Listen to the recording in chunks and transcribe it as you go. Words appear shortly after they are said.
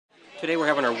Today we're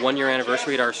having our 1-year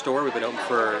anniversary at our store. We've been open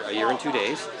for a year and 2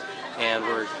 days, and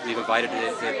we've invited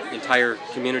the entire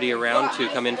community around to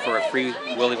come in for a free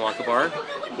Willy Wonka bar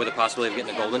with the possibility of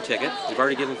getting a golden ticket. We've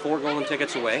already given 4 golden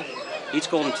tickets away. Each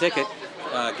golden ticket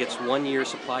gets 1 year's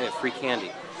supply of free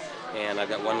candy, and I've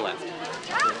got one left.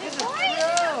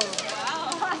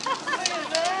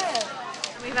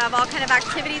 We have all kind of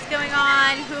activities going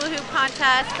on, hula hoop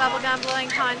contest, bubblegum blowing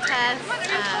contest,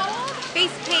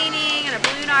 face painting, and a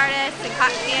balloon artist, and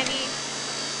cotton candy.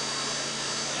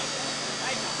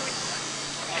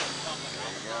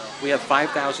 We have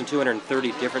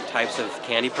 5,230 different types of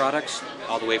candy products,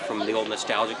 all the way from the old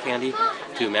nostalgic candy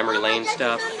to memory lane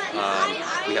stuff.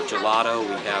 We have gelato,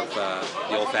 we have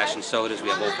the old-fashioned sodas, we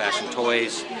have old-fashioned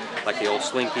toys like the old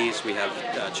Slinkies, we have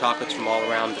chocolates from all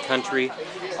around the country,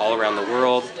 all around the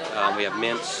world. We have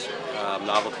mints,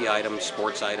 novelty items,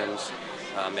 sports items,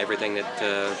 everything that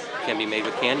can be made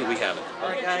with candy, we have it. All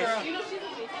right, guys.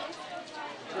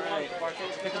 All right,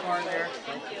 bartenders, pick a bar there.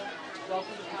 Thank you.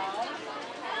 Welcome to Powell.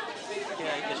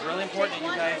 Yeah, it's really important that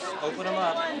you guys open them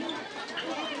up.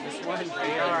 This one,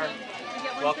 there you are.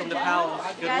 Welcome to Powell's.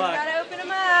 Good luck. Gotta open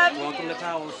them up. Welcome to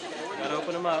Powell's. Gotta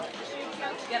open them up.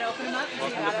 Gotta open them up.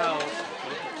 Welcome to Powell's.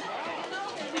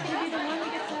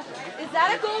 Is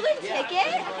that a golden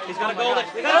ticket? He's got a golden.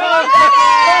 We got a golden ticket!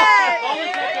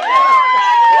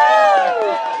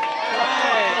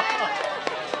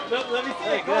 Let me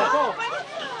see. Good. All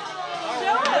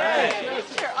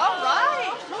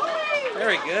right.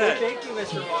 Very good. Thank you,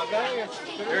 Mr. Wonka.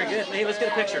 Very good. Hey, let's get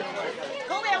a picture.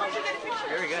 Coley, I want you to get a picture.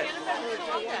 Very good.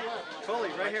 Coley,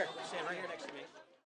 right here. Stand right here next to me.